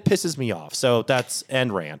 And it pisses me off. So that's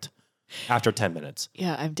end rant after 10 minutes.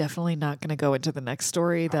 Yeah, I'm definitely not going to go into the next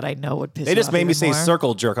story that I know would piss you off. They just made me say more.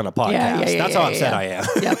 circle jerk on a podcast. That's how upset I am.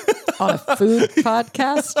 Yep. On a food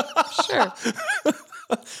podcast? Sure.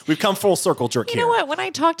 We've come full circle jerk here. You know what? When I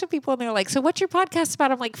talk to people and they're like, so what's your podcast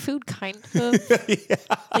about? I'm like, food kind of.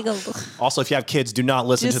 Like also, if you have kids, do not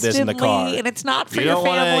listen to this in the car. And it's not for your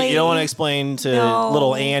family. You don't want to explain to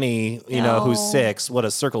little Annie, who's 6, what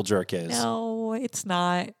a circle jerk is. No, it's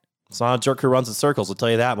not. It's not a jerk who runs in circles. I'll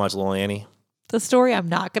tell you that much, little Annie. The story I'm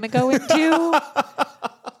not going to go into.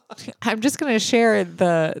 I'm just going to share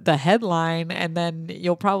the headline, and then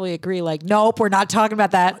you'll probably agree, like, nope, we're not talking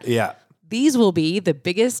about that. Yeah. These will be the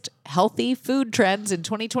biggest healthy food trends in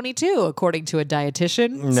 2022, according to a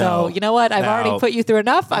dietitian. No. So you know what? I've already put you through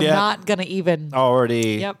enough. I'm not going to even.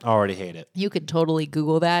 Already hate it. You can totally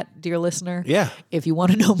Google that, dear listener. Yeah. If you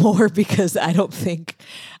want to know more, because I don't think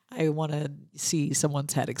I want to see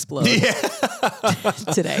someone's head explode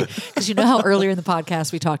today. Because you know how earlier in the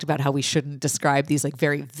podcast we talked about how we shouldn't describe these like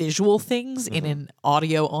very visual things in an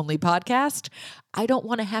audio only podcast. I don't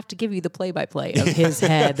want to have to give you the play-by-play of his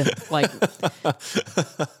head like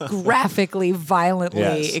graphically,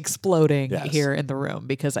 violently exploding here in the room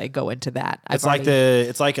because I go into that. It's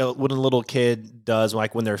like when a little kid does,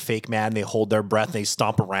 like when they're fake mad and they hold their breath and they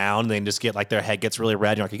stomp around and they just get like their head gets really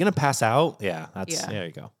red. You're like, you're gonna pass out? Yeah, there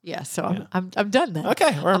you go. Yeah, so I'm done then.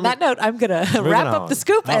 Okay. On that note, I'm gonna wrap up the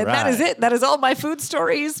scoop, and that is it. That is all my food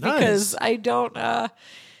stories because I don't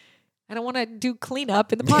want to do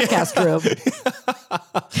cleanup in the podcast room.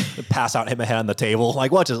 Pass out, hit my head on the table.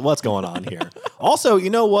 Like, what's going on here? Also, you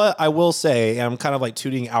know what? I will say, I'm kind of like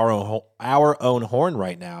tooting our own horn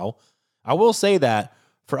right now. I will say that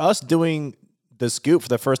for us doing the scoop for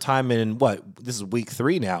the first time in this is week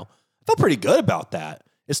 3 now, I felt pretty good about that.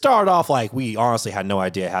 It started off like we honestly had no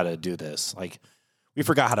idea how to do this. Like, we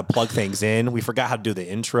forgot how to plug things in. We forgot how to do the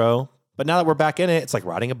intro. But now that we're back in it, it's like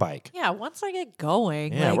riding a bike. Yeah, once I get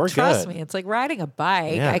going, we're trust good. me, it's like riding a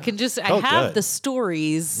bike. Yeah. I can I have the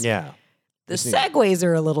stories. Yeah. The segues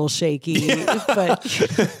are a little shaky, but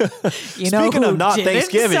you know Speaking who of not didn't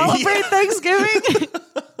Thanksgiving. celebrate Thanksgiving?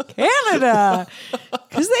 Canada.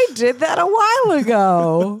 Because they did that a while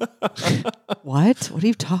ago. What? What are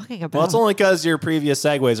you talking about? Well, it's only because your previous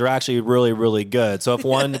segues are actually really, really good. So if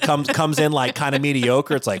one comes in like kind of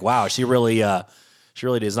mediocre, it's like, wow, she really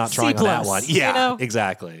is not trying on that one. Yeah,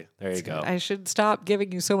 exactly. There you go. I should stop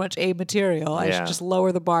giving you so much A material. I should just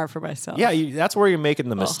lower the bar for myself. Yeah, that's where you're making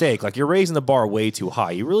the mistake. Like, you're raising the bar way too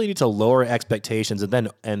high. You really need to lower expectations and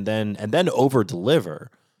then over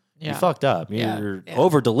deliver. You fucked up. You're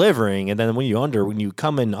over delivering, and then when you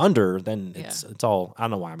come in under, then it's all. I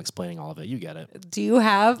don't know why I'm explaining all of it. You get it. Do you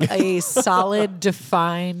have a solid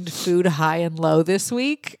defined food high and low this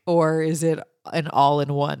week, or is it an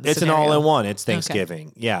all-in-one? It's scenario? an all-in-one. It's Thanksgiving.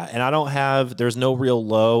 Okay. Yeah, and I don't have. There's no real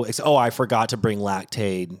low. I forgot to bring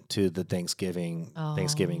Lactaid to the Thanksgiving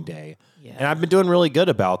day, and I've been doing really good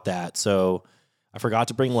about that. So. I forgot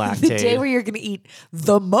to bring Lactaid. The day where you're going to eat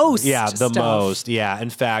the most. Yeah, the stuff. most. Yeah. In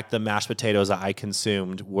fact, the mashed potatoes that I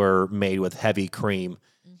consumed were made with heavy cream.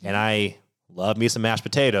 Mm-hmm. And I love me some mashed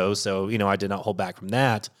potatoes. So, I did not hold back from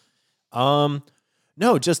that.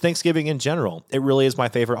 No, just Thanksgiving in general. It really is my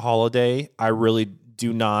favorite holiday. I really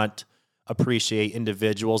do not appreciate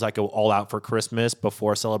individuals that go all out for Christmas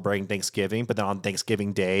before celebrating Thanksgiving, but then on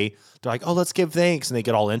Thanksgiving Day, they're like, oh, let's give thanks, and they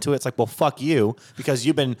get all into it. It's like, well, fuck you, because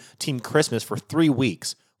you've been Team Christmas for 3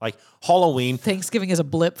 weeks. Like, Halloween. Thanksgiving is a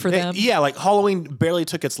blip for them. Yeah, like Halloween barely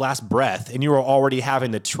took its last breath, and you were already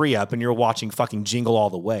having the tree up, and you're watching fucking Jingle All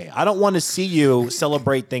the Way. I don't want to see you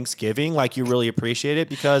celebrate Thanksgiving like you really appreciate it,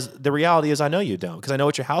 because the reality is I know you don't, because I know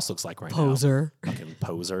what your house looks like right Poser. now. Fucking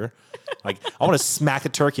poser. Like, I want to smack the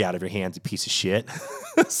turkey out of your hands, you piece of shit.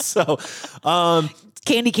 So,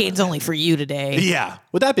 candy cane's only for you today. Yeah.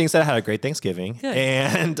 With that being said, I had a great Thanksgiving. Good.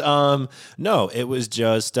 And no, it was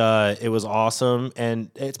just it was awesome,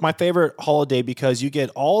 and it's my favorite holiday because you get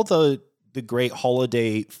all the great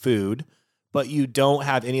holiday food, but you don't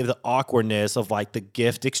have any of the awkwardness of like the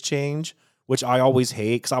gift exchange, which I always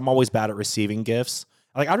hate because I'm always bad at receiving gifts.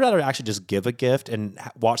 Like, I'd rather actually just give a gift and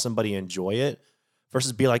watch somebody enjoy it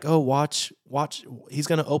versus be like, oh, watch, he's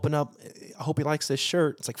gonna open up. I hope he likes this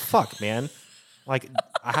shirt. It's like, fuck, man. Like,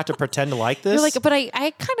 I have to pretend to like this. You're like, but I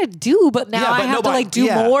kind of do, but now I have to like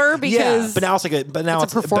do more because but now it's like it's a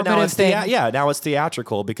performative thing. Now it's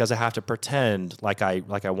theatrical because I have to pretend like I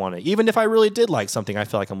want it. Even if I really did like something, I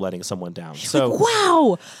feel like I'm letting someone down. So like,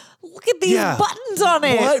 wow. Look at these buttons on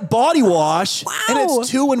it. What? Body wash. Wow. And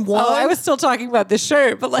it's 2 in 1. Oh, I was still talking about this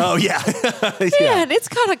shirt, but like, oh, yeah. man, it's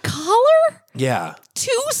got a collar, Yeah.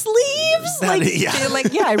 2 sleeves.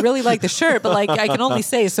 That- I really like the shirt, but like, I can only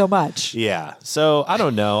say so much. Yeah. So I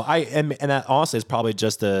don't know. And that honestly is probably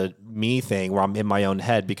just a me thing where I'm in my own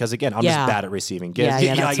head because again, I'm just bad at receiving gifts.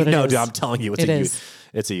 Yeah, that's what it is. Dude, I'm telling you,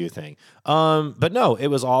 it's a you thing. But no, it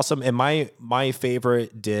was awesome. And my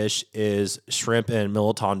favorite dish is shrimp and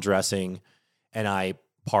Milton dressing. And I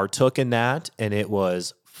partook in that and it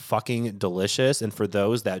was fucking delicious. And for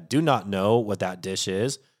those that do not know what that dish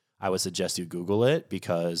is, I would suggest you Google it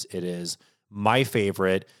because it is my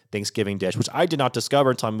favorite Thanksgiving dish, which I did not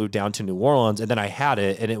discover until I moved down to New Orleans. And then I had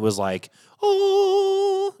it and it was like,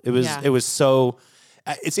 oh, it was so,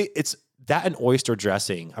 it's that and oyster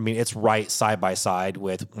dressing. I mean, it's right side by side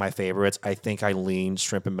with my favorites. I think I leaned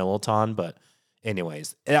shrimp and Milton, but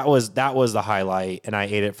anyways, that was the highlight. And I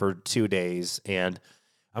ate it for 2 days and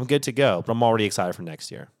I'm good to go, but I'm already excited for next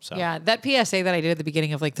year. So yeah, that PSA that I did at the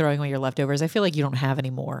beginning of like throwing away your leftovers, I feel like you don't have any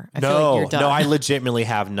more. I feel like you're done. No, I legitimately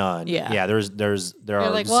have none. Yeah. There you're are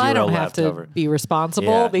like, zero I don't leftover. have to be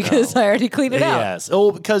responsible because I already cleaned it out. Yes.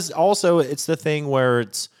 Oh, because also it's the thing where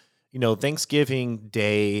it's, Thanksgiving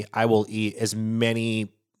Day, I will eat as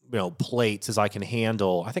many, plates as I can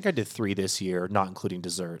handle. I think I did 3 this year, not including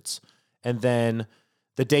desserts. And then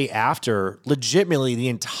the day after, legitimately the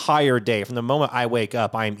entire day, from the moment I wake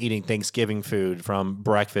up, I'm eating Thanksgiving food from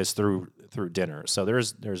breakfast through dinner. So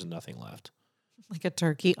there's nothing left. Like a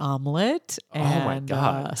turkey omelet and oh my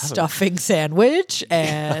God. Stuffing sandwich.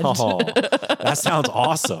 And that sounds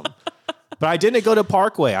awesome. But I didn't go to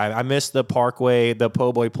Parkway. I missed the Parkway, the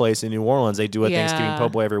po' boy place in New Orleans. They do a Thanksgiving po'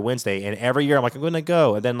 boy every Wednesday. And every year I'm like, I'm going to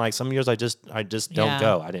go. And then like some years I just don't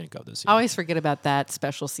go. I didn't go this year. I always forget about that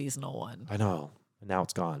special seasonal one. I know. Now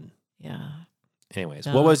it's gone. Yeah. Anyways,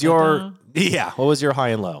 what was your high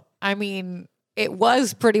and low? I mean, it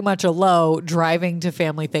was pretty much a low driving to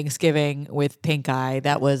family Thanksgiving with pink eye.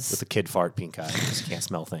 That was with the kid fart pink eye. Just can't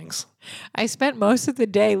smell things. I spent most of the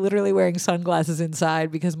day literally wearing sunglasses inside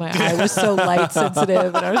because my eye was so light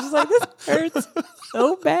sensitive, and I was just like, this hurts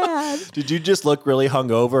so bad. Did you just look really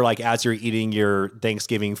hungover, like as you're eating your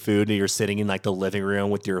Thanksgiving food and you're sitting in like the living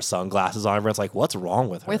room with your sunglasses on? Everyone's like, what's wrong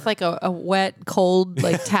with her? With like a wet, cold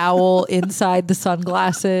like towel inside the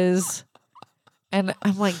sunglasses. And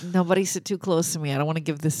I'm like, nobody sit too close to me. I don't want to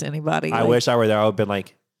give this to anybody. I wish I were there. I would have been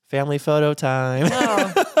like, family photo time.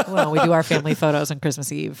 Oh, well, we do our family photos on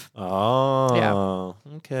Christmas Eve. Oh,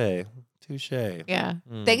 yeah. Okay. Touche. Yeah.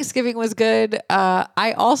 Thanksgiving was good.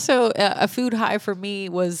 I also, a food high for me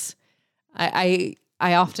was, I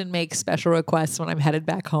often make special requests when I'm headed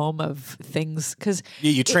back home of things because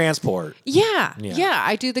you transport. Yeah.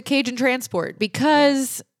 I do the Cajun transport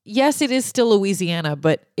because yes, it is still Louisiana,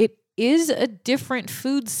 but it is a different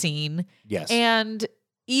food scene. Yes. And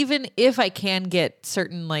even if I can get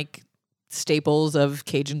certain like staples of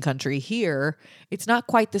Cajun country here, it's not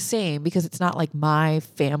quite the same because it's not like my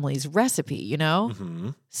family's recipe,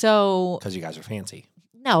 Mm-hmm. So because you guys are fancy.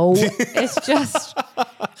 No, it's just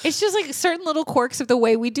like certain little quirks of the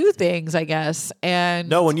way we do things, I guess. And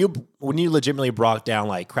no, when you legitimately brought down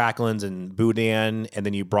like cracklins and boudin, and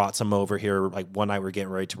then you brought some over here, like one night we're getting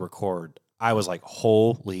ready to record, I was like,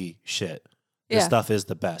 holy shit. This stuff is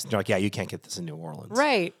the best. You're like, yeah, you can't get this in New Orleans.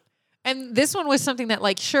 Right. And this one was something that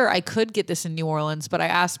like, sure, I could get this in New Orleans, but I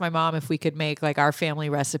asked my mom if we could make like our family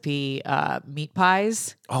recipe meat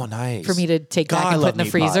pies. Oh, nice. For me to take back and put in the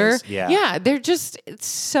freezer. Pies. Yeah. They're just,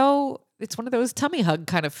 it's one of those tummy hug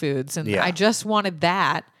kind of foods. And I just wanted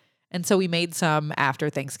that. And so we made some after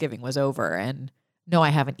Thanksgiving was over. And no, I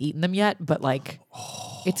haven't eaten them yet, but like,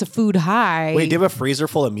 it's a food high. Wait, do you have a freezer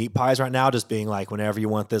full of meat pies right now? Just being like, whenever you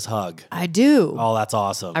want this hug. I do. Oh, that's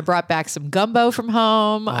awesome. I brought back some gumbo from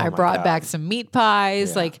home. I brought back some meat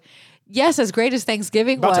pies. Yeah. Like, yes, as great as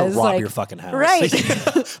Thanksgiving was. About to rob like, your fucking house. Right.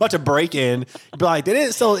 About to break in. Be like, they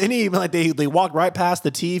didn't sell any, like they walked right past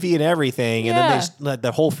the TV and everything. And then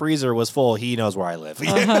the whole freezer was full. He knows where I live.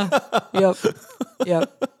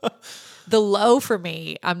 Yep. The low for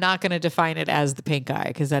me, I'm not going to define it as the pink eye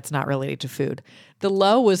because that's not related to food. The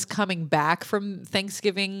low was coming back from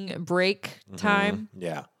Thanksgiving break time.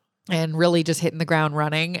 Yeah. And really just hitting the ground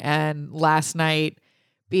running. And last night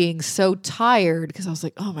being so tired because I was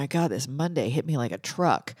like, oh my God, this Monday hit me like a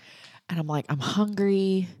truck. And I'm like, I'm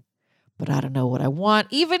hungry, but I don't know what I want.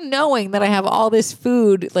 Even knowing that I have all this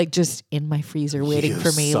food like just in my freezer waiting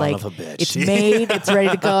for me. Son Like of a bitch. it's made, it's ready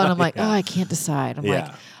to go. And I'm like, oh, I can't decide. I'm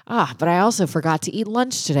like, but I also forgot to eat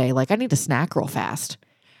lunch today. Like I need a snack real fast.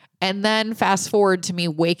 And then fast forward to me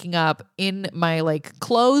waking up in my like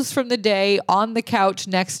clothes from the day on the couch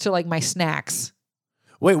next to like my snacks.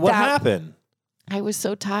 Wait, what happened? I was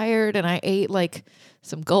so tired and I ate like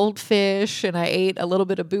some goldfish and I ate a little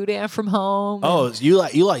bit of boudin from home. Oh, you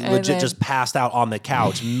legit just passed out on the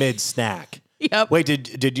couch mid snack. Yep. Wait,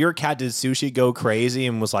 did your cat did sushi go crazy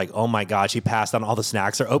and was like, oh my God, she passed out, all the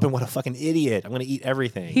snacks are open. What a fucking idiot. I'm going to eat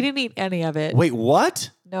everything. He didn't eat any of it. Wait,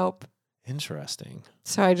 what? Nope. Interesting.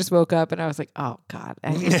 So I just woke up and I was like, oh God.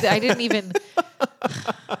 I didn't even.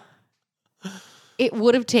 It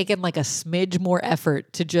would have taken like a smidge more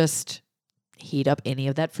effort to just heat up any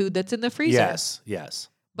of that food that's in the freezer. Yes.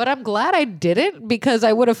 But I'm glad I didn't because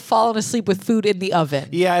I would have fallen asleep with food in the oven.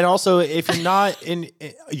 Yeah, and also if you're not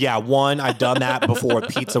one, I've done that before with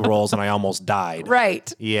pizza rolls and I almost died.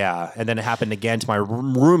 Right. Yeah, and then it happened again to my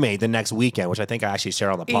roommate the next weekend, which I think I actually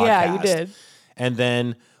shared on the podcast. Yeah, you did. And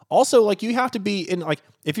then also, like, you have to be in, like,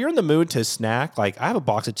 if you're in the mood to snack, like, I have a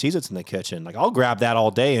box of Cheez-Its in the kitchen. Like, I'll grab that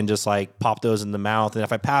all day and just, like, pop those in the mouth. And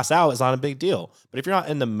if I pass out, it's not a big deal. But if you're not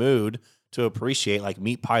in the mood to appreciate, like,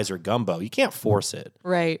 meat pies or gumbo, you can't force it.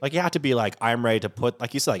 Right. Like, you have to be like, I'm ready to put,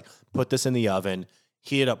 like you said, like, put this in the oven,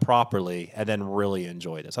 heat it up properly, and then really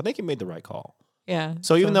enjoy this. I think you made the right call. Yeah.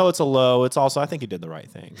 So even though it's a low, it's also, I think you did the right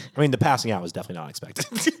thing. I mean, the passing out was definitely not expected.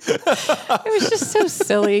 It was just so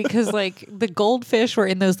silly because like the goldfish were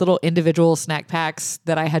in those little individual snack packs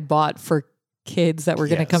that I had bought for kids that were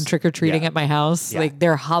going to come trick-or-treating at my house. Like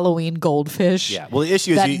they're Halloween goldfish. Yeah. Well, the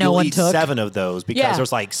issue is you eat took. 7 of those because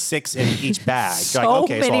there's like 6 in each bag. So like,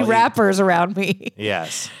 okay, many wrappers around me.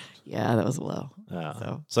 Yes. Yeah, that was low.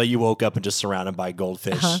 So you woke up and just surrounded by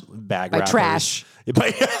goldfish bag wrappers. Trash.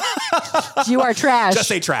 You are trash. Just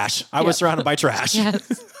say trash. I was surrounded by trash.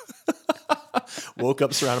 Yes. Woke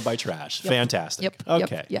up surrounded by trash. Fantastic. Yep.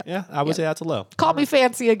 Okay. Yep. Yeah, I would say that's a low. Call me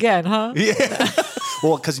fancy again, huh? Yeah.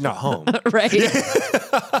 Well, because you're not home. Right.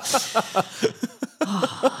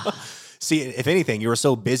 See, if anything, you were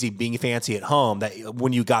so busy being fancy at home that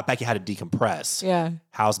when you got back, you had to decompress. Yeah.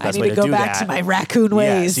 How's the best I way need to to do go back that? to my raccoon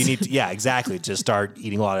ways. So you need to, exactly. Just start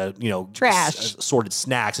eating a lot of, trash, assorted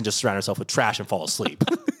snacks and just surround yourself with trash and fall asleep.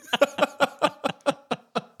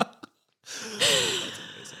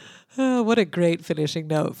 Oh, what a great finishing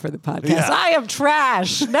note for the podcast. Yeah. I am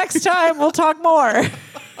trash. Next time we'll talk more.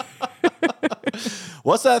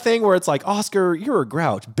 What's that thing where it's like, Oscar, you're a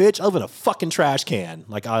grouch. Bitch, I live in a fucking trash can.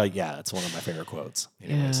 Like, yeah, that's one of my favorite quotes.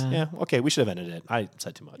 Anyways, yeah. Okay, we should have ended it. I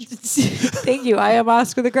said too much. Thank you. I am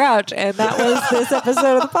Oscar the Grouch, and that was this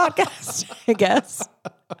episode of the podcast, I guess.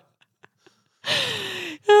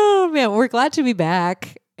 Oh, man, we're glad to be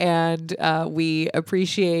back. And we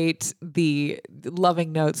appreciate the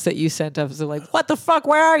loving notes that you sent us. So like, what the fuck?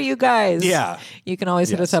 Where are you guys? Yeah. You can always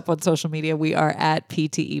hit us up on social media. We are at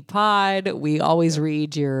PTE Pod. We always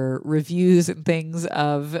read your reviews and things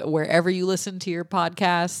of wherever you listen to your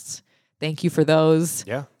podcasts. Thank you for those.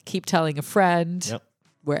 Yeah. Keep telling a friend. Yep.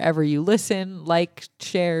 Wherever you listen, like,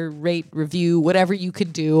 share, rate, review, whatever you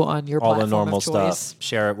can do on your all platform the normal of choice. stuff.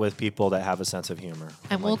 Share it with people that have a sense of humor.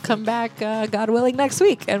 And we'll come back, God willing, next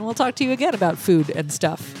week, and we'll talk to you again about food and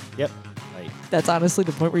stuff. Yep. That's honestly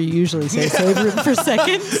the point where you usually say save room for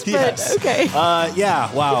seconds. But okay.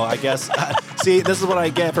 Yeah. Wow. I guess. See, this is what I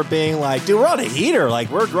get for being like, dude, we're on a heater.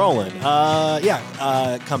 Like, we're rolling.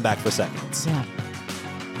 Come back for seconds. Yeah.